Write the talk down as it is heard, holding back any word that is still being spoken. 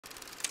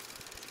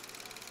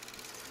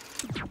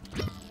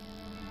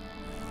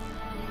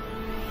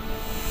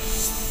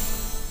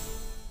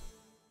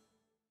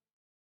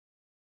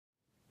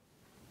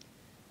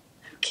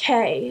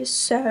Okay,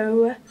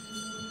 so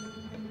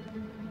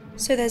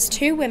there's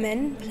two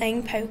women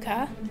playing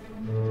poker.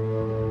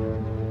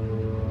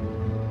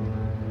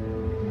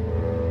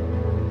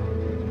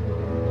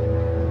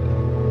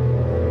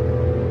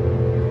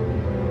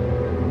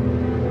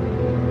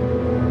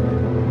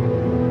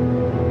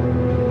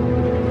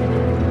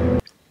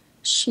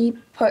 She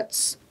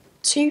puts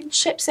two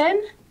chips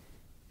in.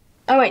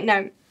 Oh wait,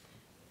 no.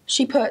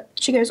 She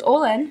goes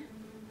all in.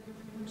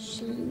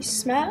 She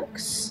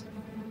smirks.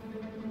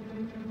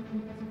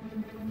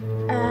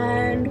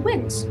 And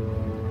wins.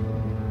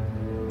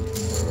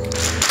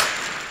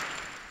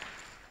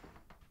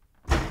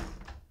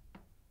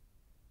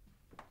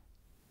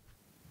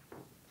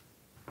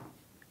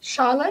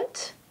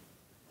 Charlotte?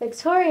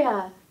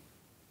 Victoria.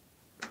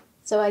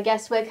 So I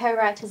guess we're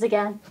co-writers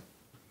again.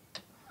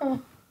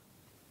 Oh.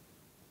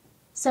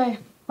 So,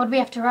 what do we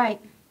have to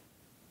write?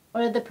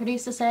 What did the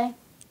producer say?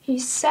 He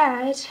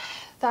said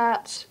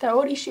that they're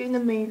already shooting the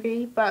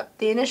movie, but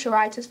the initial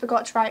writers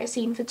forgot to write a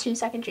scene for two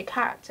secondary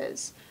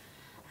characters.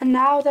 And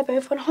now they're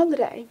both on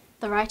holiday.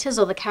 The writers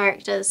or the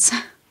characters?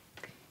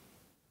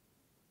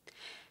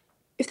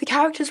 If the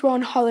characters were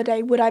on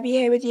holiday, would I be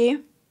here with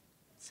you?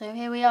 So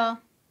here we are,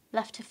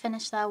 left to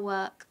finish their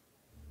work.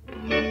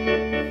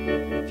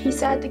 He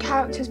said the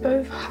characters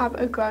both have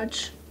a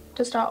grudge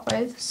to start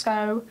with,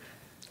 so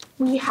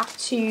we have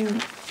to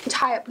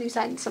tie up loose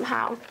ends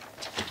somehow.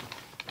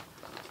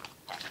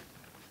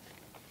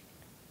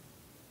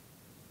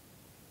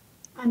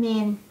 I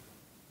mean,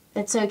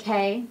 it's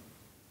okay.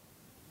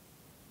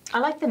 I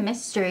like the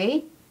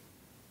mystery,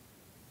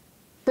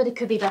 but it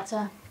could be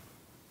better.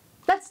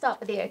 Let's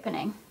start with the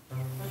opening.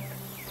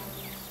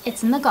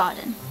 It's in the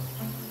garden,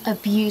 a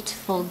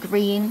beautiful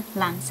green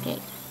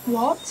landscape.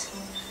 What?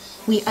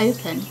 We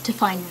open to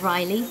find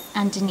Riley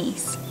and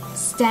Denise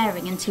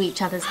staring into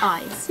each other's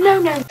eyes.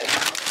 No.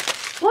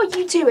 What are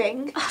you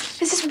doing?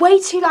 This is way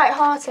too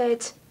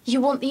light-hearted. You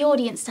want the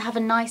audience to have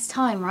a nice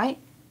time, right?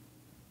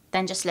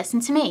 Then just listen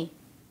to me.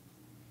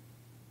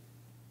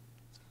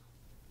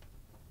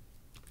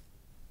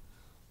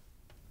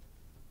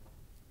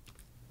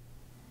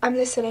 I'm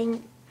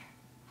listening.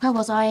 Where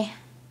was I?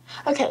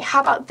 Okay,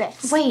 how about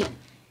this? Wait,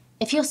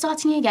 if you're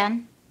starting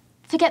again,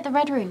 forget the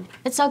red room.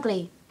 It's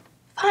ugly.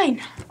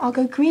 Fine, I'll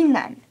go green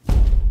then.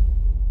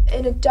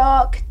 In a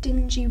dark,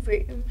 dingy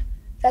room,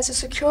 there's a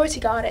security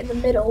guard in the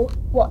middle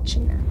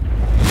watching them.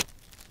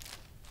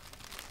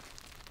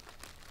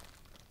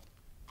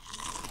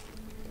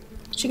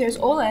 She goes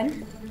all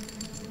in.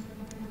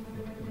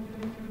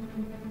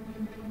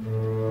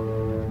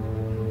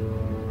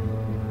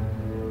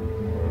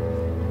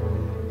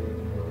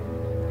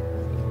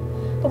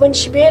 But when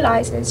she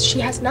realizes she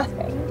has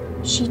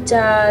nothing, she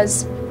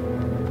does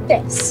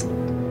this.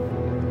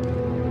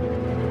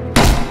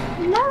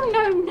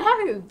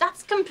 No,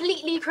 that's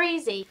completely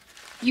crazy.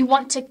 You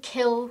want to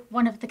kill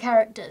one of the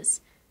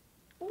characters.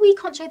 We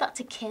can't show that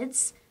to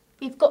kids.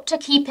 We've got to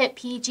keep it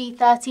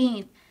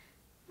PG-13.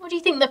 What do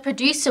you think the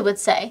producer would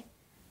say?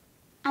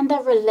 And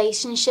their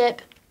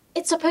relationship,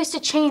 it's supposed to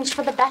change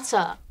for the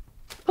better.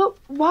 But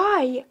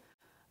why?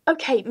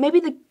 Okay, maybe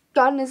the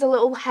gun is a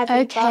little heavy.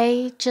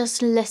 Okay,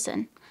 just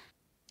listen.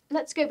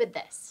 Let's go with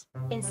this.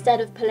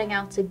 Instead of pulling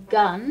out a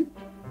gun,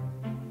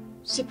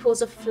 she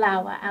pulls a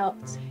flower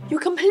out. You're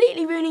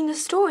completely ruining the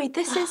story.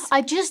 This is...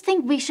 I just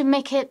think we should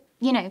make it,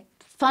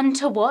 fun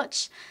to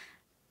watch.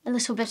 A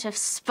little bit of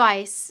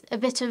spice, a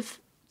bit of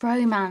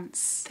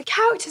romance. The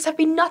characters have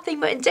been nothing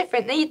but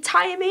indifferent the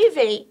entire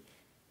movie.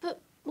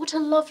 But what a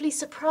lovely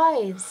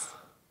surprise.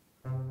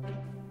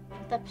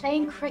 They're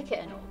playing cricket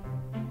and all.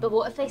 But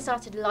what if they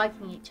started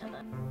liking each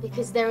other?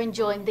 Because they're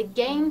enjoying the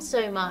game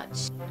so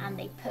much. And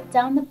they put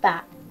down the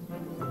bat.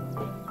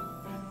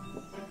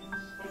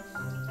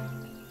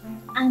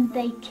 And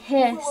they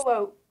kiss.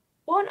 Whoa.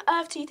 What on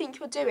earth do you think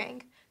you're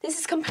doing? This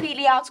is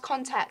completely out of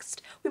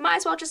context. We might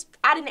as well just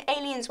add in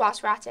aliens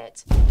whilst we're at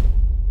it.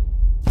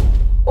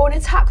 Or an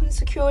attack on the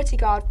security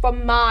guard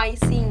from my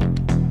scene.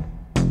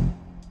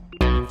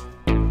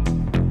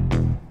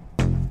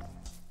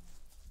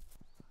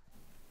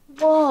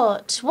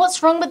 What?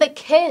 What's wrong with a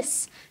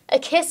kiss? A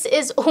kiss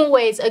is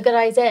always a good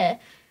idea.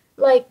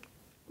 Like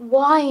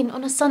wine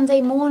on a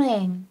Sunday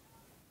morning.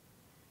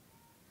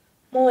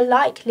 More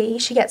likely,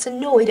 she gets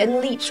annoyed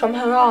and leaps from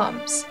her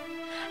arms.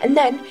 And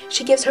then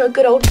she gives her a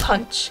good old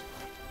punch.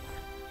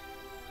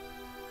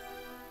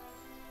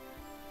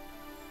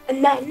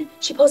 And then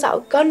she pulls out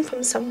a gun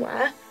from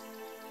somewhere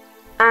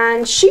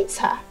and shoots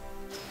her.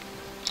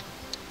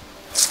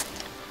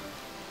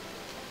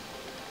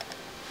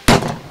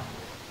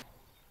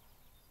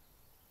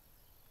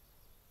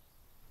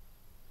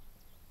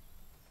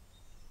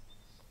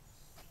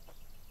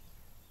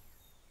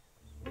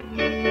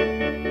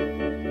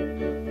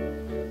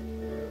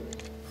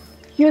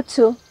 You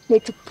two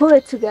need to pull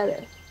it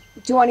together.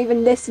 You aren't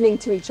even listening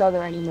to each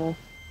other anymore.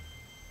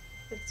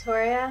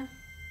 Victoria,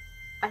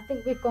 I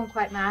think we've gone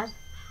quite mad.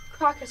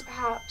 Crackers,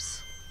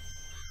 perhaps.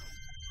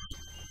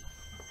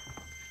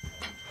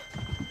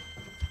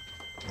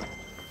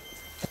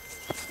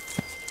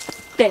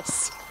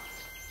 This.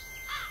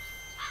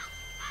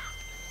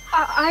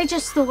 I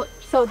just thought...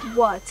 Thought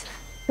what?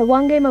 The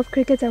one game of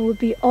cricket and would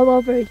be all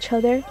over each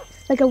other?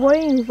 Like a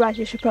worrying rat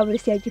you should probably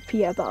see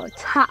IGP about.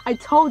 Ha, I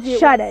told you.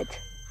 Shut it!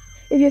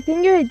 If you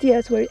think your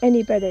ideas were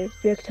any better,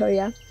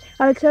 Victoria,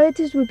 our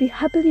authorities would be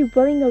happily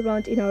rolling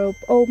around in our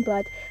own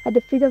blood at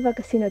the feet of a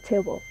casino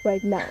table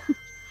right now.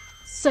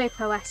 So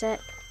poetic.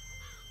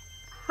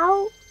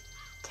 How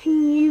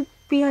can you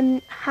be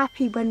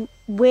unhappy when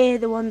we're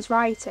the ones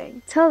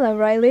writing? Tell them,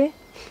 Riley.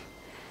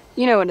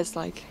 You know what it's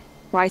like.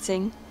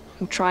 Writing,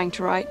 or trying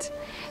to write,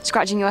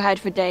 scratching your head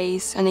for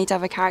days, and need to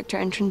have a character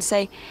enter and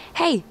say,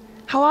 "Hey,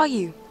 how are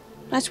you?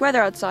 Nice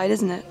weather outside,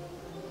 isn't it?"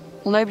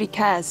 Well, nobody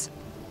cares.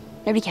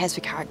 Nobody cares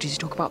for characters who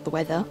talk about the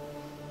weather.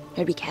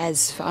 Nobody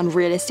cares for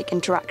unrealistic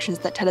interactions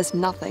that tell us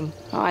nothing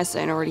our eyes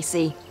don't already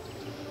see.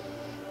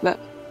 But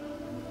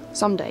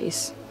some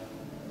days,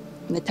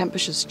 when the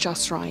temperature's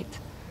just right,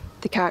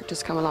 the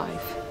characters come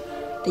alive.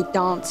 They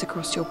dance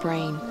across your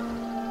brain.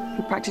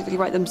 You practically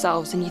write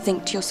themselves, and you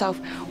think to yourself,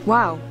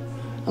 wow,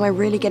 am I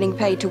really getting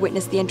paid to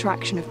witness the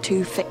interaction of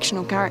two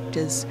fictional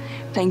characters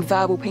playing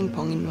verbal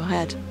ping-pong in your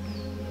head?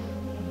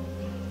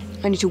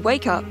 Only to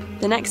wake up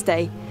the next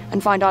day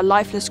and find our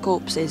lifeless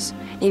corpses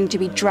needing to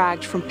be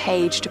dragged from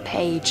page to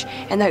page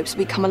in the hopes that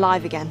we come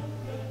alive again.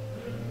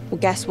 Well,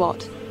 guess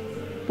what?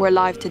 We're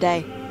alive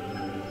today.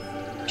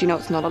 Do you know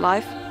what's not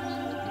alive?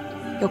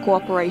 Your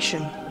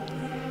cooperation.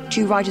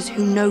 Two writers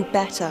who know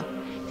better.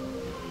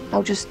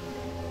 They'll just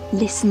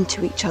listen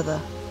to each other.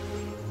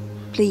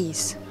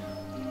 Please.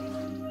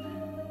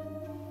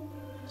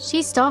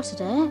 She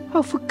started it.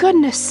 Oh, for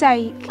goodness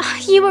sake.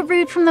 You were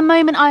rude from the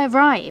moment I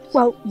arrived.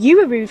 Well, you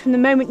were rude from the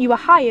moment you were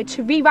hired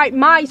to rewrite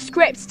my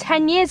scripts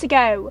 10 years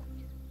ago.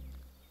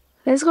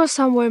 Let's go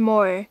somewhere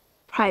more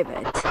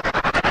private.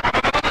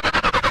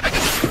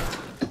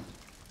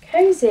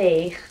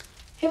 Cozy,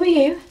 who are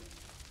you?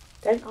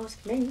 Don't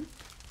ask me.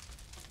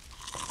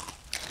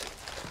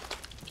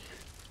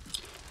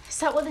 Is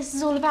that what this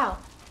is all about?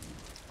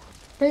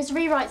 Those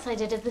rewrites I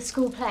did of the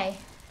school play,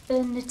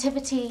 the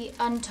Nativity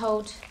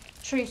Untold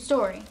True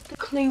Story. The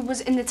clue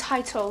was in the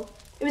title.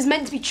 It was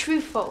meant to be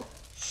truthful.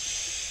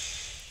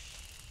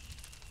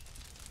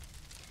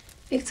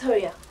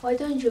 Victoria, why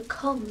don't you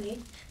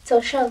calmly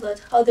tell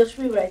Charlotte how those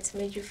rewrites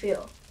made you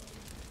feel?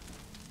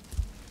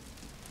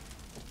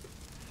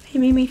 He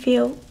made me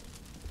feel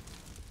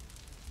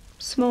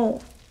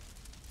small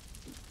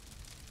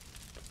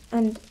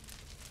and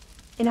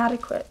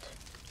inadequate.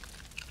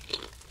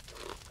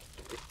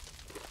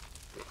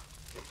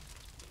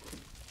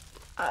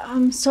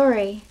 I'm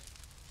sorry.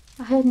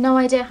 I had no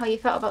idea how you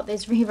felt about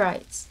those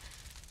rewrites.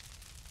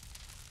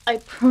 I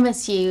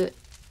promise you,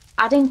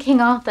 adding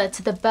King Arthur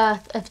to the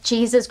birth of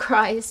Jesus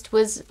Christ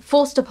was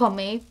forced upon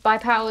me by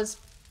powers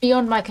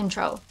beyond my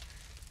control.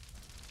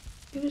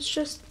 It was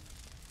just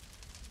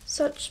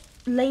such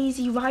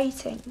lazy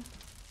writing.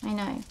 I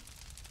know.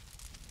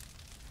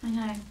 I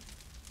know.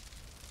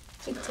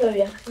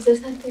 Victoria, is there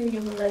something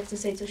you would like to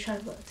say to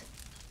Charlotte?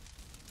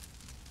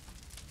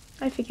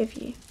 I forgive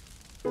you.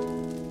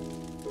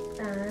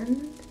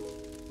 And?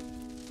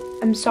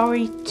 I'm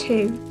sorry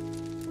too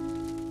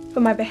for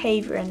my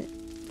behaviour and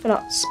for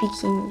not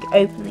speaking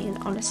openly and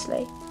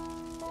honestly.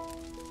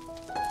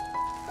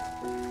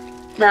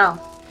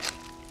 Now,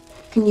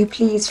 can you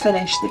please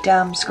finish the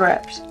damn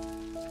script?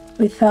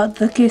 Without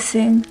the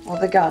kissing. Or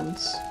the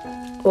guns.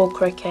 Or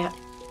cricket.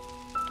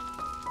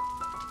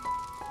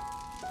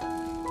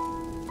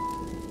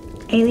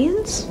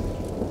 Aliens?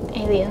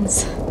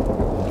 Aliens.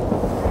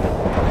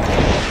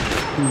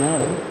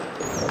 No.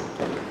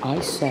 I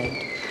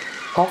said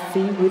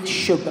coffee with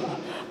sugar,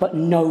 but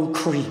no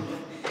cream.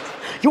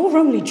 Your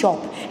only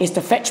job is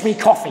to fetch me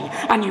coffee,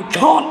 and you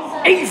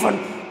can't even...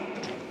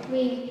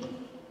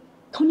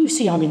 Can't you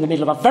see I'm in the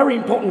middle of a very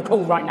important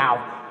call right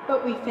now?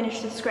 But we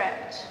finished the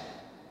script.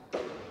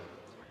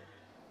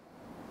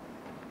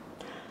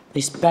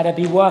 This better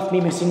be worth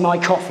me missing my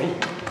coffee.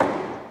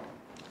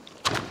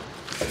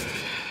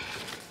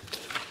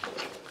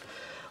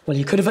 Well,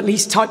 you could have at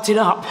least typed it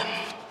up.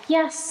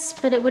 Yes,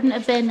 but it wouldn't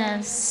have been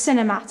as...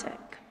 Cinematic.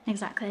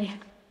 Exactly.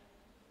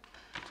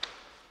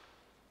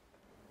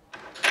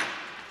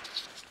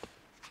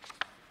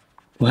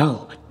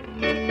 Well,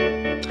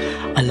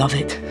 I love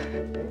it.